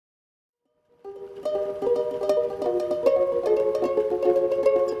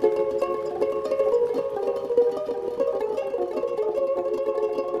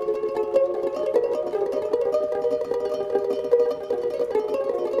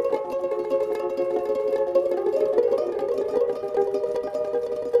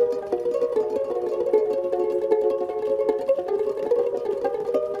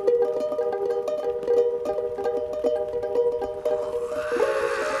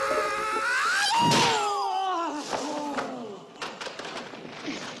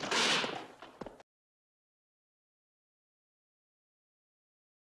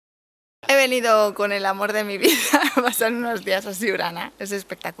venido con el amor de mi vida a pasar unos días a Siurana. Es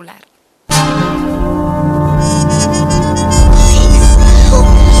espectacular.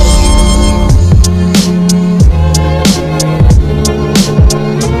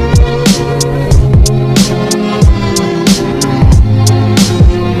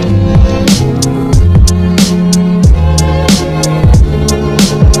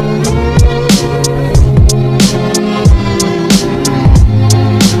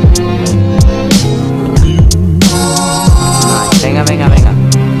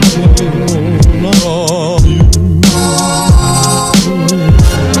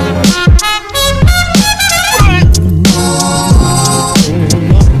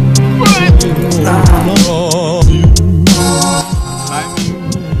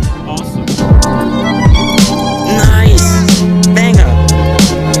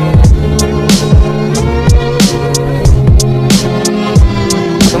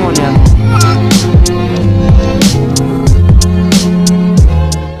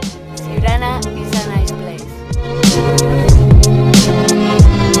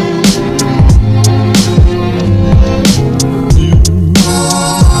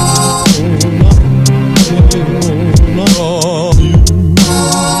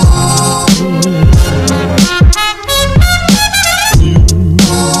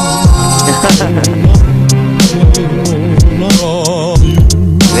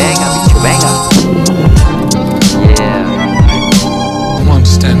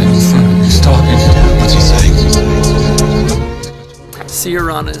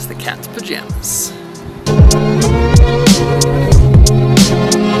 Siurana is the cat's pajamas.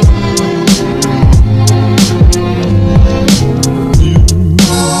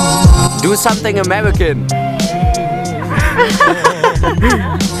 Do something American.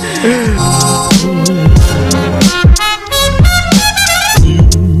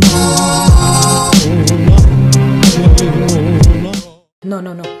 No,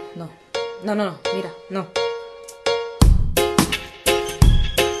 no, no, no. No, no, no, mira, no.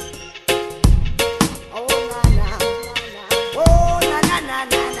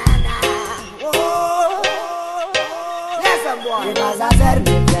 ¿Qué vas a hacer,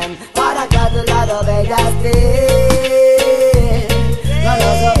 mi friend? Para que a tu lado bella esté. No lo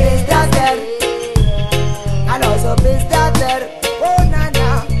supiste hacer. No lo supiste hacer. Oh,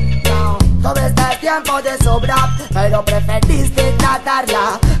 nana, no. Tuviste tiempo de sobra, pero preferiste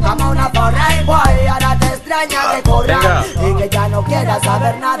tratarla como una porra y boy. Ahora te extraña que corra y que ya no quieras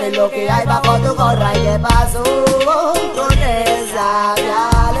saber nada de lo que hay bajo tu gorra. ¿Y qué pasó con esa?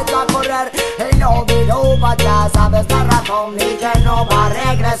 Ya le echó a correr y no vino para atrás. Sabes la razón y que no va a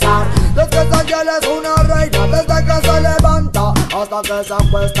regresar. Desde que ella es una reina, desde que se levanta hasta que se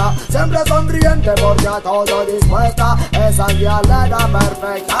acuesta, siempre sonriente porque a todo dispuesta. Esa guialera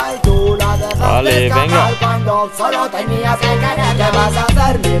perfecta y tú la dejaste escapar cuando solo tenías que querer. ¿Qué vas a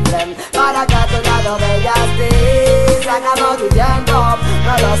hacer, mi friend? Para que a tu lado bella estés. Se acabó tu tiempo,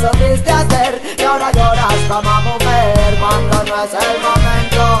 no lo supiste hacer y ahora lloras como mujer cuando no es el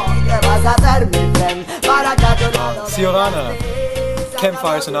momento. ¿Qué vas a hacer, mi friend? Para que a tu lado Siurana,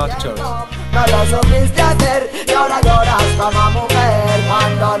 campfires and artichokes. No lo supiste hacer y ahora lloras como mujer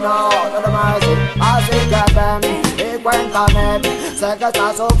cuando no te merece. Así que ven y cuéntame. Sé que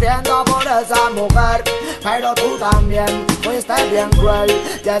estás sufriendo por esa mujer, pero tú también fuiste bien cruel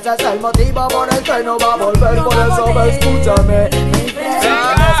y ese es el motivo por el que no va a volver. Por eso escúchame, mi friend,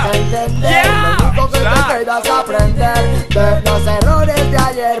 tienes que entender. Lo único que te queda es aprender de los errores de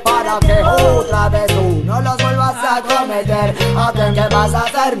ayer para que otra vez tú no los vuelvas a cometer. ¿Qué vas a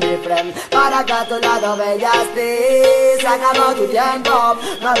hacer, mi friend? Para que a tu lado bella estés. Se acabó tu tiempo,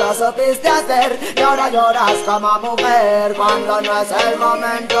 no lo supiste hacer y ahora lloras como mujer cuando no es el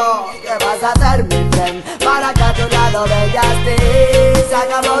momento. ¿Qué vas a hacer, mi friend? Para que a tu lado bella estés. Se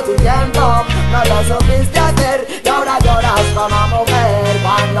acabó tu tiempo, no lo supiste hacer y ahora lloras como mujer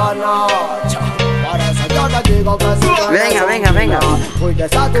cuando no. Por eso yo te digo que si tú venga, venga, venga.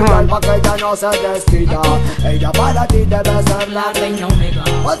 cuides a tu alma que ella no se descuida. Ella para ti debe ser la reina omega.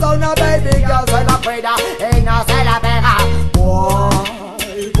 Pues una baby que se la cuida y no se la pega.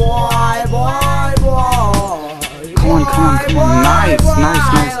 Boy, boy, boy, boy. Come on, come on, come on. Nice, nice,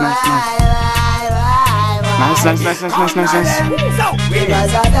 nice, nice, nice. Nice, nice, nice, nice, nice, nice, nice. ¿Qué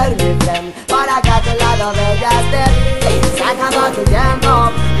vas a hacer, mi friend? Para que a tu lado bella estés. Se acabó tu tiempo,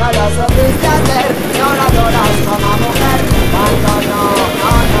 no lo supiste hacer y ahora lloras como mujer cuando no,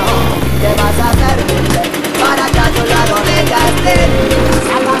 no, no. ¿Qué vas a hacer, mi friend? Para que a tu lado bella estés.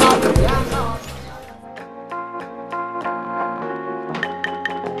 Se acabó tu tiempo.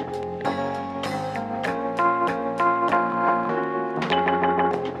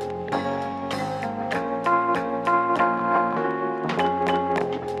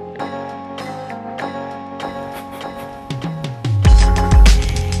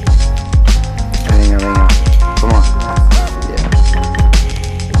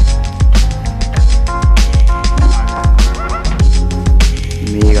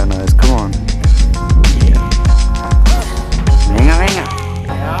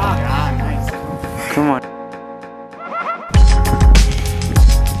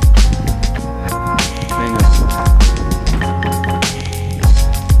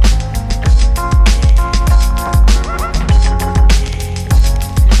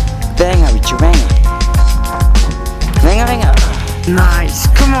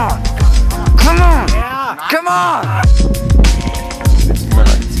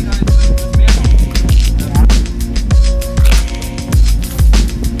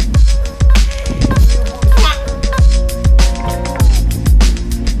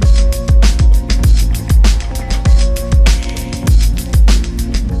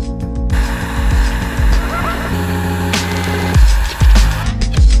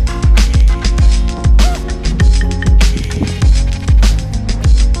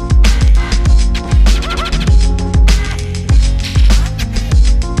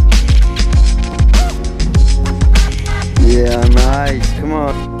 Yeah, nice. Come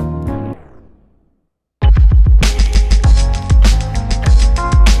on.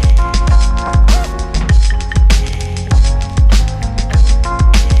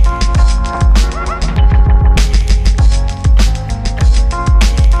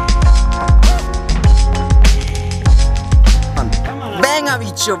 Banger,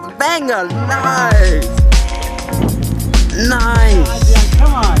 bicho, banger, nice. Nice.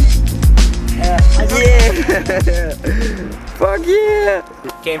 Come on. Yeah. Fuck yeah.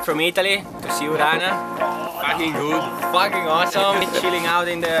 Came from Italy to Siurana. Fucking good, fucking awesome. Chilling out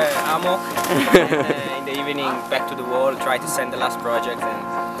in the hammock. And in the evening, back to the wall, try to send the last project,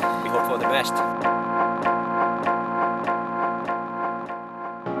 and we hope for the best.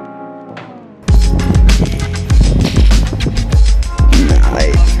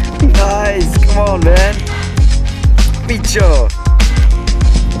 Nice. Nice. Come on, man. Bicho.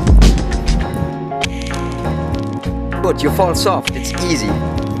 Good, you fall soft. It's easy.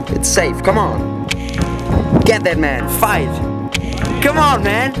 It's safe. Come on. Get that, man. Fight. Come on,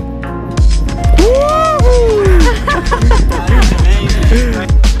 man. Woo!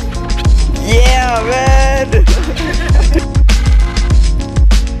 Yeah, man.